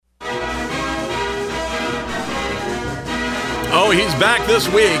Oh, he's back this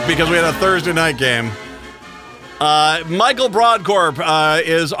week because we had a Thursday night game. Michael Brodkorb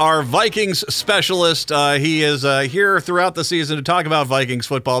is our Vikings specialist. He is here throughout the season to talk about Vikings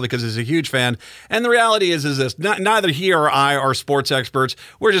football because he's a huge fan. And the reality is this, neither he or I are sports experts.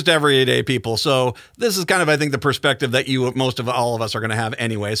 We're just everyday people. So this is kind of, I think, the perspective that most of all of us are going to have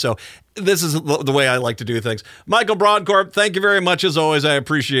anyway. So this is the way I like to do things. Michael Brodkorb, thank you very much as always. I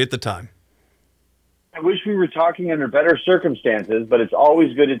appreciate the time. I wish we were talking under better circumstances, but it's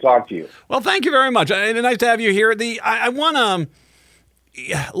always good to talk to you. Well, thank you very much. It's nice to have you here. I want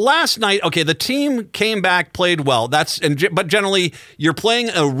to. Last night, okay, the team came back, played well. But generally, you're playing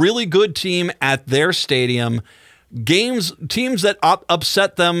a really good team at their stadium. Teams that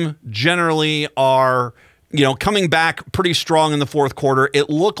upset them generally are, coming back pretty strong in the fourth quarter. It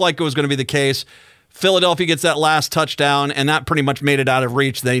looked like it was going to be the case. Philadelphia gets that last touchdown, and that pretty much made it out of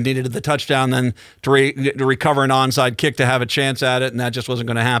reach. They needed the touchdown then to recover an onside kick to have a chance at it, and that just wasn't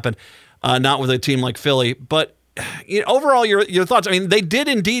going to happen, not with a team like Philly. But overall, your thoughts? I mean, they did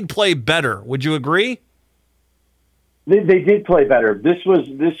indeed play better. Would you agree? They did play better. This was.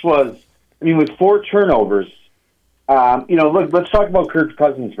 I mean, with 4 turnovers. Look, let's talk about Kirk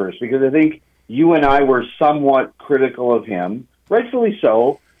Cousins first, because I think you and I were somewhat critical of him, rightfully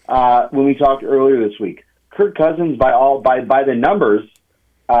so. When we talked earlier this week, Kirk Cousins, by the numbers,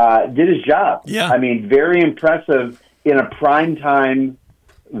 did his job. Yeah. I mean, very impressive in a primetime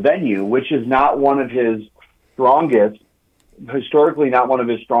venue, which is not one of his strongest, historically not one of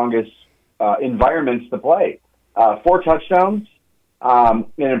his strongest environments to play. 4 touchdowns,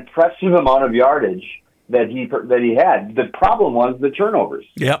 an impressive amount of yardage that he had. The problem was the turnovers.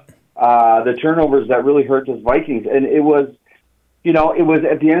 Yep. The turnovers that really hurt his Vikings, and it was. It was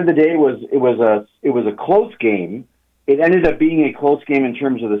at the end of the day. It was a close game. It ended up being a close game in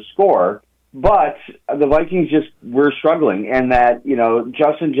terms of the score, but the Vikings just were struggling, and that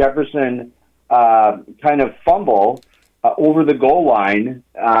Justin Jefferson kind of fumble over the goal line,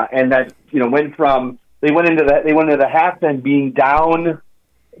 and that they went into the half then being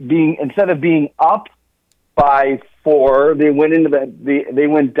instead of being up by 4, they went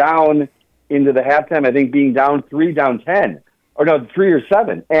down into the halftime. I think being down 3, down 10. Or no, 3 or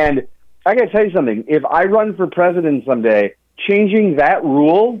 7. And I got to tell you something. If I run for president someday, changing that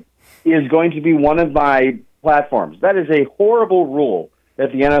rule is going to be one of my platforms. That is a horrible rule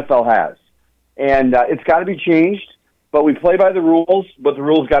that the NFL has. And it's got to be changed, but we play by the rules, but the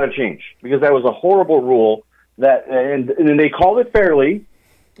rules got to change, because that was a horrible rule and they called it fairly,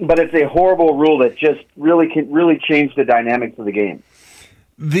 but it's a horrible rule that just really changed the dynamics of the game.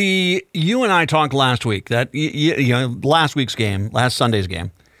 You and I talked last week that last week's game, last Sunday's game,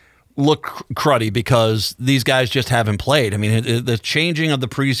 looked cruddy because these guys just haven't played. I mean, the changing of the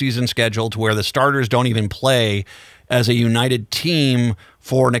preseason schedule to where the starters don't even play as a united team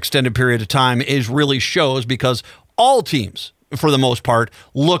for an extended period of time really shows, because all teams, for the most part,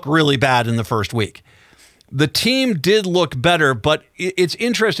 look really bad in the first week. The team did look better, but it's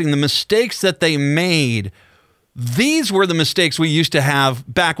interesting, the mistakes that they made. These were the mistakes we used to have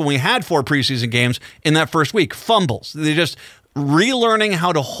back when we had 4 preseason games in that first week. Fumbles. They're just relearning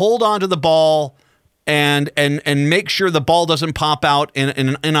how to hold on to the ball and make sure the ball doesn't pop out in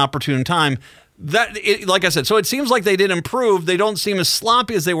an inopportune time. Like I said, so it seems like they did improve. They don't seem as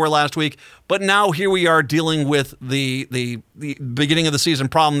sloppy as they were last week, but now here we are dealing with the beginning of the season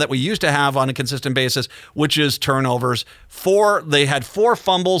problem that we used to have on a consistent basis, which is turnovers. They had 4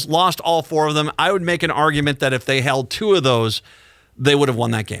 fumbles, lost all 4 of them. I would make an argument that if they held 2 of those, they would have won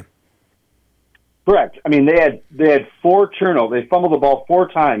that game. Correct. I mean, they had 4 turnovers. They fumbled the ball 4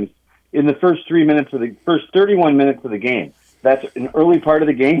 times in the first 31 minutes of the game. That's an early part of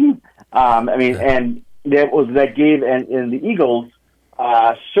the game. And that gave, and the Eagles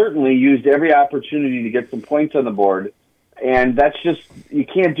certainly used every opportunity to get some points on the board. And that's just, you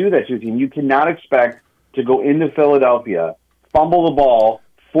can't do that to a team. You cannot expect to go into Philadelphia, fumble the ball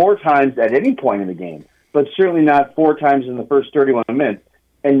 4 times at any point in the game, but certainly not 4 times in the first 31 minutes,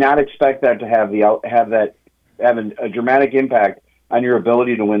 and not expect that to have a dramatic impact on your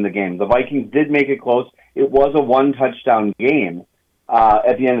ability to win the game. The Vikings did make it close. It was a 1-touchdown game.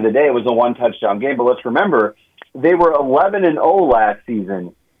 At the end of the day, it was a 1-touchdown game. But let's remember, they were 11-0 last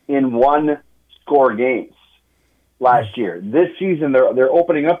season in 1-score games last year. This season, they're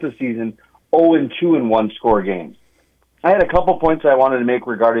opening up the season 0-2 in 1-score games. I had a couple points I wanted to make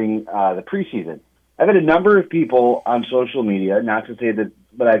regarding the preseason. I've had a number of people on social media, not to say that,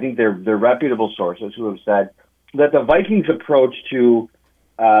 but I think they're reputable sources, who have said that the Vikings' approach to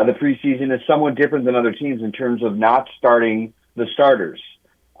the preseason is somewhat different than other teams in terms of not starting the starters.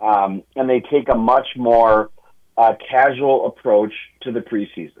 And they take a much more casual approach to the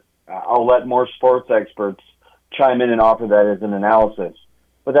preseason. I'll let more sports experts chime in and offer that as an analysis.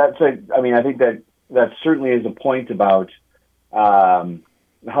 But I think that certainly is a point about how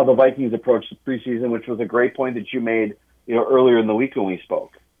the Vikings approach the preseason, which was a great point that you made, earlier in the week when we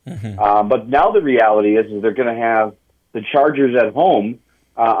spoke. Mm-hmm. But now the reality is they're going to have the Chargers at home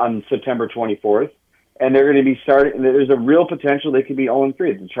on September 24th, and they're going to be starting. There's a real potential they could be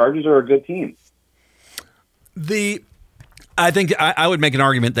 0-3. The Chargers are a good team. I think I would make an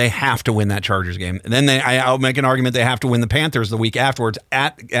argument they have to win that Chargers game. And then I would make an argument they have to win the Panthers the week afterwards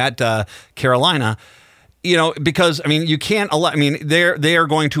at Carolina. Because you can't allow. They are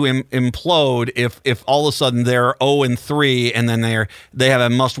going to implode if all of a sudden they're 0-3 and then they have a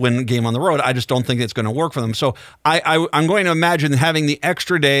must-win game on the road. I just don't think it's going to work for them. So I'm going to imagine having the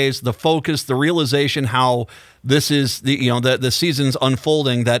extra days, the focus, the realization how this is the season's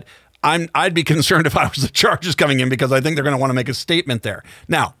unfolding. That I'd be concerned if I was the Chargers coming in, because I think they're going to want to make a statement there.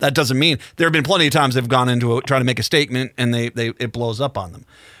 Now that doesn't mean there have been plenty of times they've gone into trying to make a statement and it blows up on them.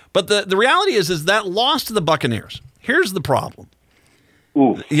 But the reality is that loss to the Buccaneers. Here's the problem.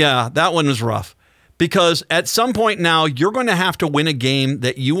 Ooh. Yeah, that one was rough. Because at some point now, you're going to have to win a game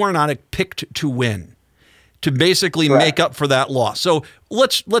that you are not picked to win to basically make up for that loss. So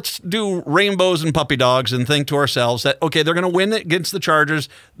let's do rainbows and puppy dogs and think to ourselves that, okay, they're going to win against the Chargers.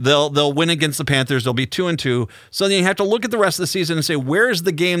 They'll win against the Panthers. They'll be 2-2. So then you have to look at the rest of the season and say, where's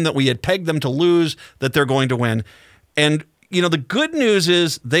the game that we had pegged them to lose that they're going to win? And the good news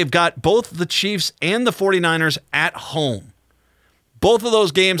is they've got both the Chiefs and the 49ers at home. Both of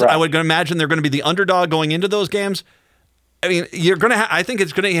those games, I would imagine they're going to be the underdog going into those games. You're going to. I think you're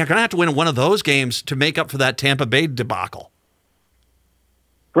going to have to win one of those games to make up for that Tampa Bay debacle.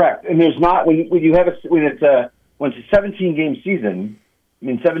 Correct, and there's not when it's a 17-game season.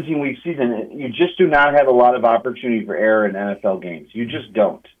 17-week season. You just do not have a lot of opportunity for error in NFL games. You just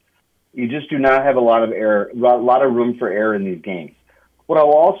don't. You just do not have a lot of room for error in these games. What I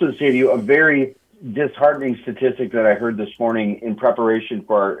will also say to you, a very disheartening statistic that I heard this morning in preparation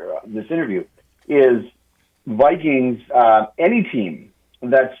for this interview is Vikings, any team,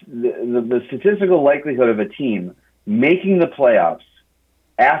 that's the statistical likelihood of a team making the playoffs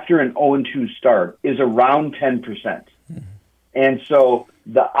after an 0-2 start is around 10%. Mm-hmm. And so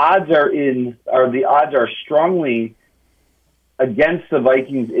the odds are strongly against the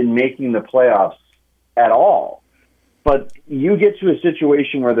Vikings in making the playoffs at all. But you get to a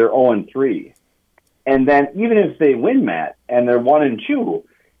situation where they're 0-3, and then even if they win, Matt, and they're 1-2,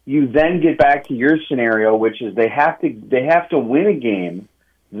 you then get back to your scenario, which is they have to win a game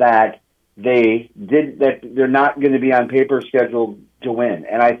that they're not going to be on paper scheduled to win.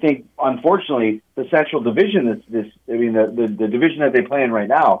 And I think, unfortunately, the Central Division, the division that they play in right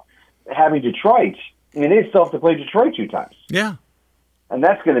now, having Detroit. They still have to play Detroit 2 times. Yeah, and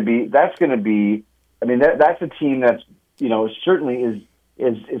that's going to be. That's a team that's certainly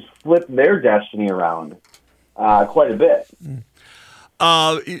is flipped their destiny around quite a bit.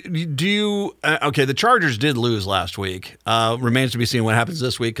 Do you? Okay, the Chargers did lose last week. Remains to be seen what happens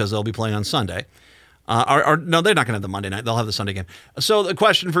this week because they'll be playing on Sunday. No, they're not going to have the Monday night. They'll have the Sunday game. So the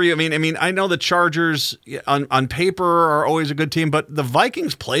question for you, I know the Chargers on paper are always a good team, but the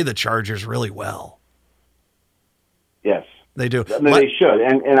Vikings play the Chargers really well. Yes, they do. They should.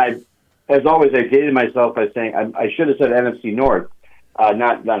 And I, as always, I dated myself by saying I should have said NFC North, but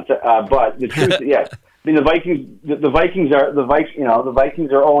the truth, yes. The Vikings are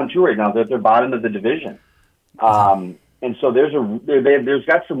 0-2 right now. They're bottom of the division, and so there's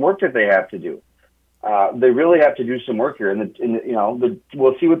got some work that they have to do. They really have to do some work here,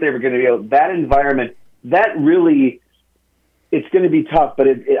 we'll see what they're going to be able. That environment, it's going to be tough. But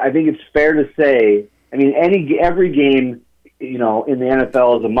I think it's fair to say. Every game, in the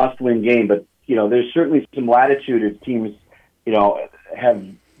NFL is a must-win game, but there's certainly some latitude as teams, have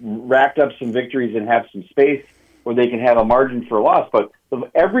racked up some victories and have some space where they can have a margin for a loss. But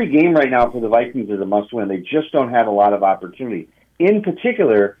every game right now for the Vikings is a must-win. They just don't have a lot of opportunity, in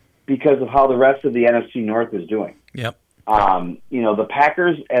particular because of how the rest of the NFC North is doing. Yep. The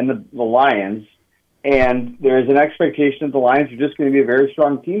Packers and the Lions, and there is an expectation that the Lions are just going to be a very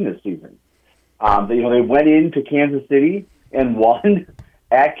strong team this season. They went into Kansas City and won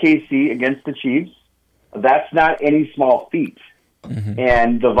at KC against the Chiefs. That's not any small feat. Mm-hmm.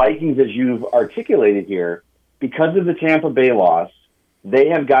 And the Vikings, as you've articulated here, because of the Tampa Bay loss, they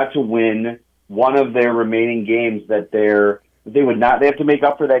have got to win one of their remaining games that they have to make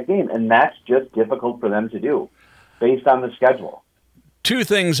up for that game. And that's just difficult for them to do based on the schedule. Two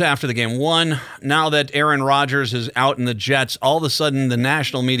things after the game. One, now that Aaron Rodgers is out in the Jets, all of a sudden the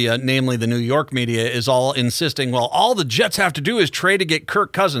national media, namely the New York media, is all insisting, well, all the Jets have to do is trade to get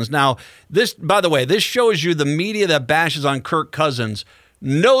Kirk Cousins. Now, this, by the way, this shows you the media that bashes on Kirk Cousins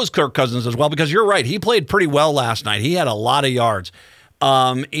knows Kirk Cousins as well, because you're right. He played pretty well last night. He had a lot of yards.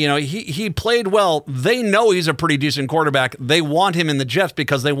 He played well. They know he's a pretty decent quarterback. They want him in the Jets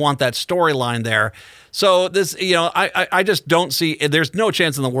because they want that storyline there. So this, I just don't see, there's no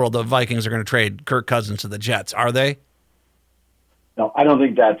chance in the world the Vikings are going to trade Kirk Cousins to the Jets, are they? No, I don't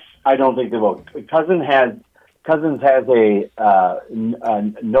think they will. Cousins has a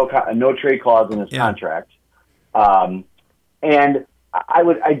no trade clause in his contract. And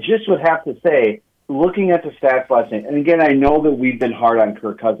I just would have to say, looking at the stats last night, and again, I know that we've been hard on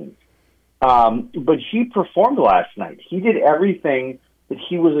Kirk Cousins, but he performed last night. He did everything that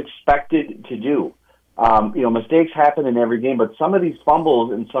he was expected to do. Mistakes happen in every game, but some of these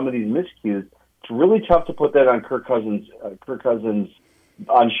fumbles and some of these miscues, it's really tough to put that on Kirk Cousins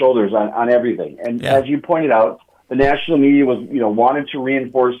on shoulders on everything. And as you pointed out, the national media was wanted to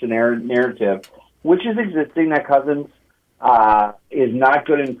reinforce the narrative, which is existing, that Cousins is not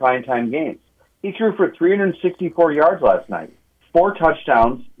good in primetime games. He threw for 364 yards last night, 4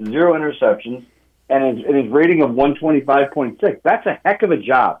 touchdowns, 0 interceptions, and his rating of 125.6. That's a heck of a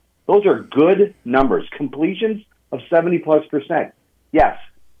job. Those are good numbers. Completions of 70+%. Yes,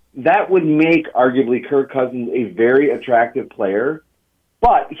 that would make arguably Kirk Cousins a very attractive player.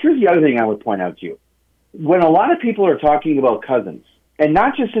 But here's the other thing I would point out to you. When a lot of people are talking about Cousins, and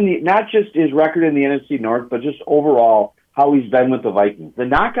not just his record in the NFC North, but just overall how he's been with the Vikings, the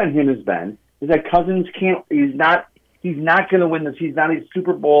knock on him has been is that Cousins he's not going to win this. He's not a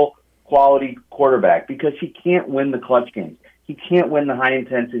Super Bowl quality quarterback because he can't win the clutch games. He can't win the high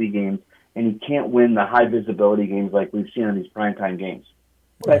intensity games, and he can't win the high visibility games like we've seen on these primetime games.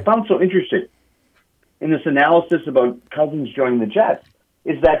 What I found so interesting in this analysis about Cousins joining the Jets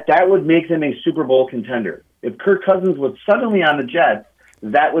is that would make them a Super Bowl contender. If Kirk Cousins was suddenly on the Jets,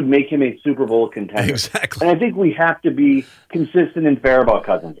 that would make him a Super Bowl contender. Exactly. And I think we have to be consistent and fair about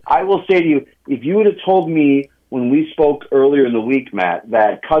Cousins. I will say to you, if you would have told me when we spoke earlier in the week, Matt,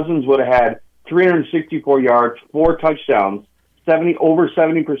 that Cousins would have had 364 yards, 4 touchdowns, over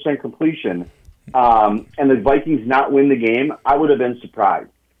 70% completion, and the Vikings not win the game, I would have been surprised.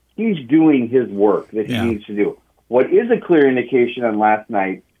 He's doing his work that he needs to do. What is a clear indication on last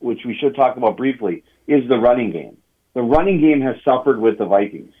night, which we should talk about briefly, is the running game. The running game has suffered with the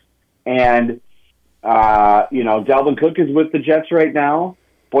Vikings. And, Dalvin Cook is with the Jets right now.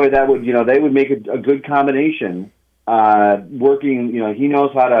 Boy, they would make a good combination. Working, he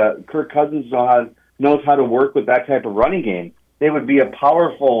knows Kirk Cousins knows how to work with that type of running game. They would be a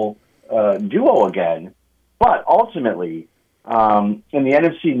powerful duo again. But ultimately, in the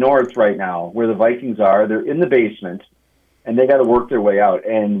NFC North right now, where the Vikings are, they're in the basement, and they got to work their way out.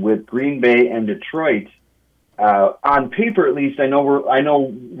 And with Green Bay and Detroit, on paper at least, I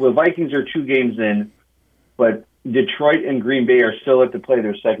know the Vikings are 2 games in, but Detroit and Green Bay are still at to play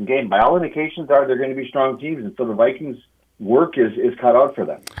their second game. By all indications, they're going to be strong teams, and so the Vikings' work is cut out for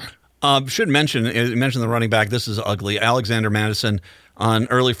them. Should mention the running back. This is ugly. Alexander Madison on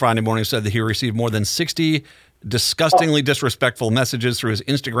early Friday morning said that he received more than 60 disgustingly disrespectful messages through his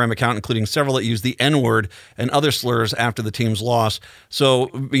Instagram account, including several that used the N-word and other slurs after the team's loss. So,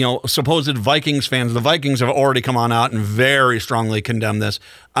 supposed Vikings fans, the Vikings have already come on out and very strongly condemned this.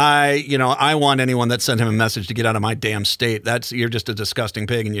 I want anyone that sent him a message to get out of my damn state. You're just a disgusting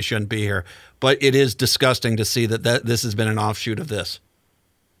pig and you shouldn't be here. But it is disgusting to see that this has been an offshoot of this.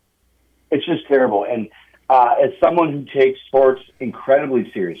 It's just terrible. And as someone who takes sports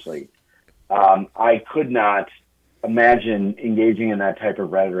incredibly seriously, I could not imagine engaging in that type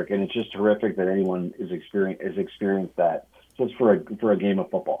of rhetoric, and it's just horrific that anyone has experienced that just for a game of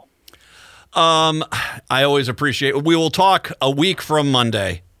football. I always appreciate. We will talk a week from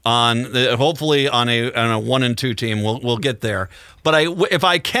Monday hopefully on a 1 and 2 team. We'll get there. But if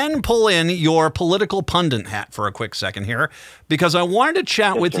I can pull in your political pundit hat for a quick second here, because I wanted to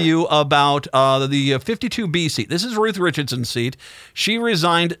chat with you about the 52B seat. This is Ruth Richardson's seat. She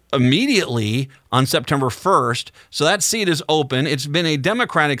resigned immediately on September 1st, so that seat is open. It's been a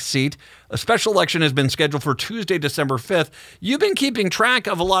Democratic seat. A special election has been scheduled for Tuesday, December 5th. You've been keeping track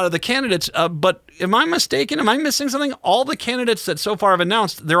of a lot of the candidates, but am I mistaken? Am I missing something? All the candidates that so far have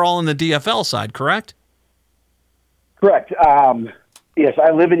announced, they're all on the DFL side, correct? Correct. Yes,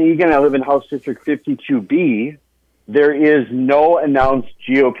 I live in Eagan. I live in House District 52B. There is no announced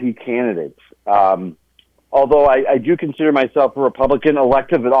GOP candidates. Although I do consider myself a Republican,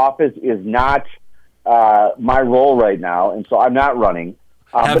 elective office is not my role right now, and so I'm not running.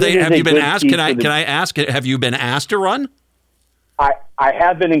 Have you been asked? Can I ask? Have you been asked to run? I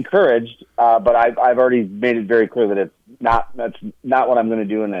have been encouraged, but I've already made it very clear that that's not what I'm going to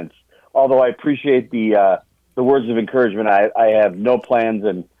do. And although I appreciate the words of encouragement, I have no plans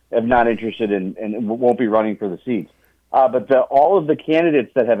and am not interested in and won't be running for the seat. But all of the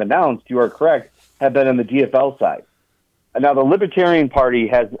candidates that have announced, you are correct, have been on the DFL side. And now the Libertarian Party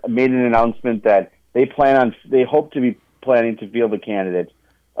has made an announcement that they hope to be planning to field a candidate,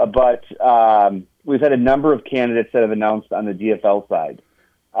 but we've had a number of candidates that have announced on the DFL side.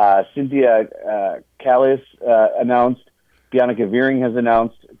 Cynthia Callias announced, Bianca Veering has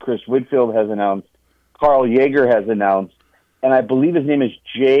announced, Chris Whitfield has announced, Carl Yeager has announced, and I believe his name is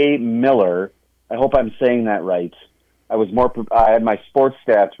Jay Miller. I hope I'm saying that right. I had my sports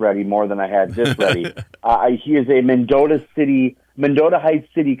stats ready more than I had this ready. He is a Mendota Heights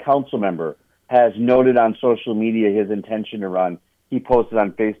City Council member, has noted on social media his intention to run. He posted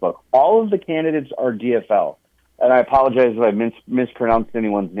on Facebook. All of the candidates are DFL, and I apologize if I mispronounced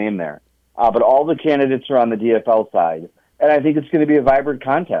anyone's name there. But all the candidates are on the DFL side, and I think it's going to be a vibrant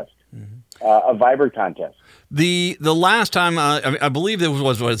contest. A vibrant contest. The last time, I believe it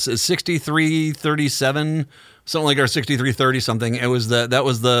was 63-37, something like, or 63-30 something. It was that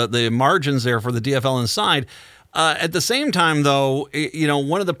was the margins there for the DFL inside. At the same time, though,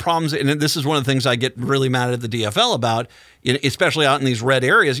 one of the problems, and this is one of the things I get really mad at the DFL about, especially out in these red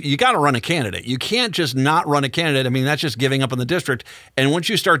areas, you got to run a candidate. You can't just not run a candidate. I mean, that's just giving up on the district. And once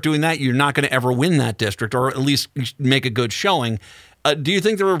you start doing that, you're not going to ever win that district, or at least make a good showing. Do you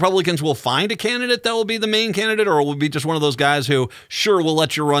think the Republicans will find a candidate that will be the main candidate, or will it be just one of those guys who, sure, will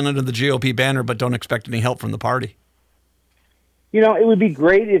let you run under the GOP banner, but don't expect any help from the party? It would be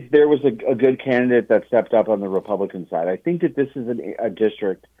great if there was a good candidate that stepped up on the Republican side. I think that this is a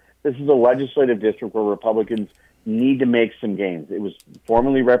district, this is a legislative district where Republicans need to make some gains. It was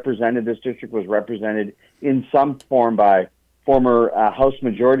formerly represented, this district was represented in some form by former House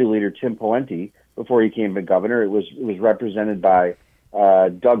Majority Leader Tim Pawlenty before he became the governor. It was represented by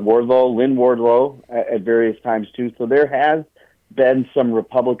Doug Wardlow, Lynn Wardlow at various times too. So there has been some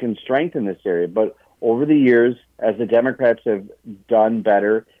Republican strength in this area, but over the years, as the Democrats have done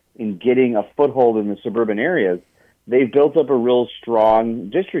better in getting a foothold in the suburban areas, they've built up a real strong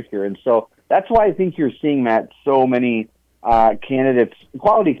district here. And so that's why I think you're seeing, Matt, so many candidates,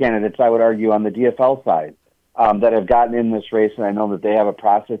 quality candidates, I would argue, on the DFL side that have gotten in this race. And I know that they have a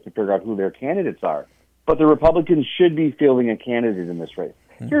process to figure out who their candidates are. But the Republicans should be fielding a candidate in this race.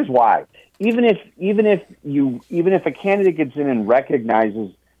 Mm-hmm. Here's why. Even if a candidate gets in and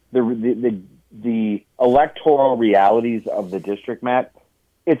recognizes the electoral realities of the district, Matt,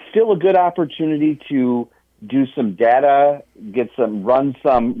 it's still a good opportunity to do some data, run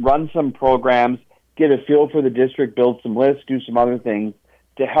some programs, get a feel for the district, build some lists, do some other things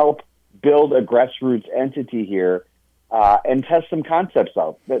to help build a grassroots entity here, and test some concepts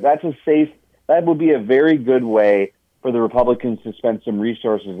out. That would be a very good way for the Republicans to spend some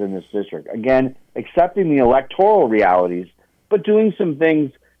resources in this district. Again, accepting the electoral realities, but doing some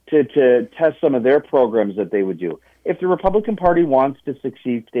things to test some of their programs that they would do. If the Republican Party wants to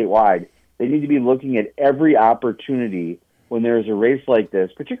succeed statewide, they need to be looking at every opportunity when there's a race like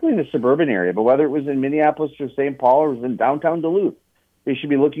this, particularly in the suburban area, but whether it was in Minneapolis or St. Paul or was in downtown Duluth, they should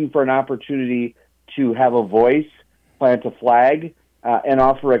be looking for an opportunity to have a voice, plant a flag, and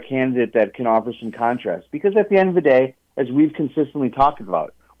offer a candidate that can offer some contrast. Because at the end of the day, as we've consistently talked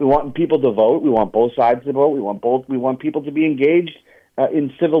about, we want people to vote. We want both sides to vote. We want people to be engaged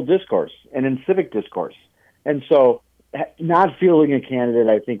in civil discourse and in civic discourse. And so not fielding a candidate,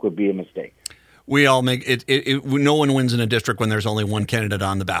 I think, would be a mistake. We all make it. No one wins in a district when there's only one candidate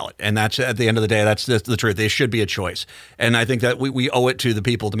on the ballot. And that's, at the end of the day, that's the truth. There should be a choice. And I think that we owe it to the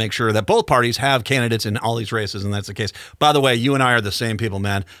people to make sure that both parties have candidates in all these races, and that's the case. By the way, you and I are the same people,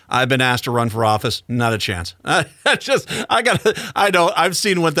 man. I've been asked to run for office. Not a chance. I know. I've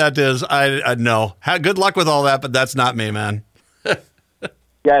seen what that is. I know. Good luck with all that, but that's not me, man.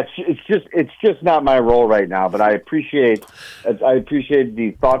 Yeah, it's just not my role right now, but I appreciate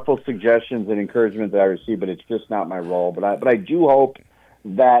the thoughtful suggestions and encouragement that I receive, but it's just not my role. But I do hope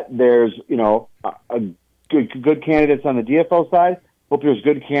that there's a good candidates on the DFL side. Hope there's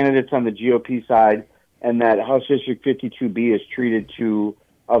good candidates on the GOP side, and that House District 52B is treated to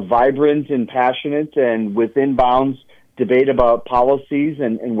a vibrant and passionate and within bounds debate about policies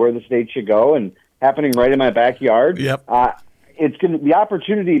and where the state should go, and happening right in my backyard. Yep. The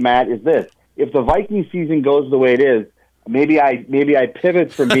opportunity, Matt, is this. If the Viking season goes the way it is, maybe I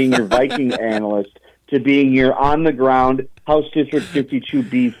pivot from being your Viking analyst to being your on-the-ground House District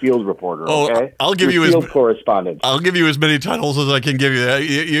 52B field reporter. Okay, I'll give your you field correspondent. I'll give you as many titles as I can give you.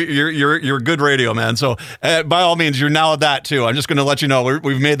 You're good radio, man. So by all means, you're now that too. I'm just going to let you know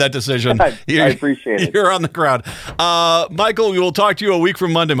we've made that decision. I appreciate it. You're on the crowd, Michael. We will talk to you a week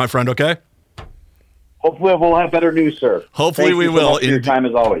from Monday, my friend. Okay. Hopefully we'll have better news, sir. Hopefully we will. Thank you so much for your time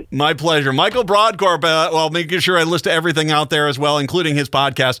as always. My pleasure. Michael Brodkorb, well, making sure I list everything out there as well, including his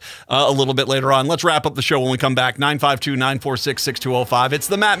podcast a little bit later on. Let's wrap up the show when we come back. 952-946-6205. It's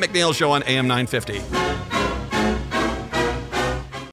the Matt McNeil Show on AM 950.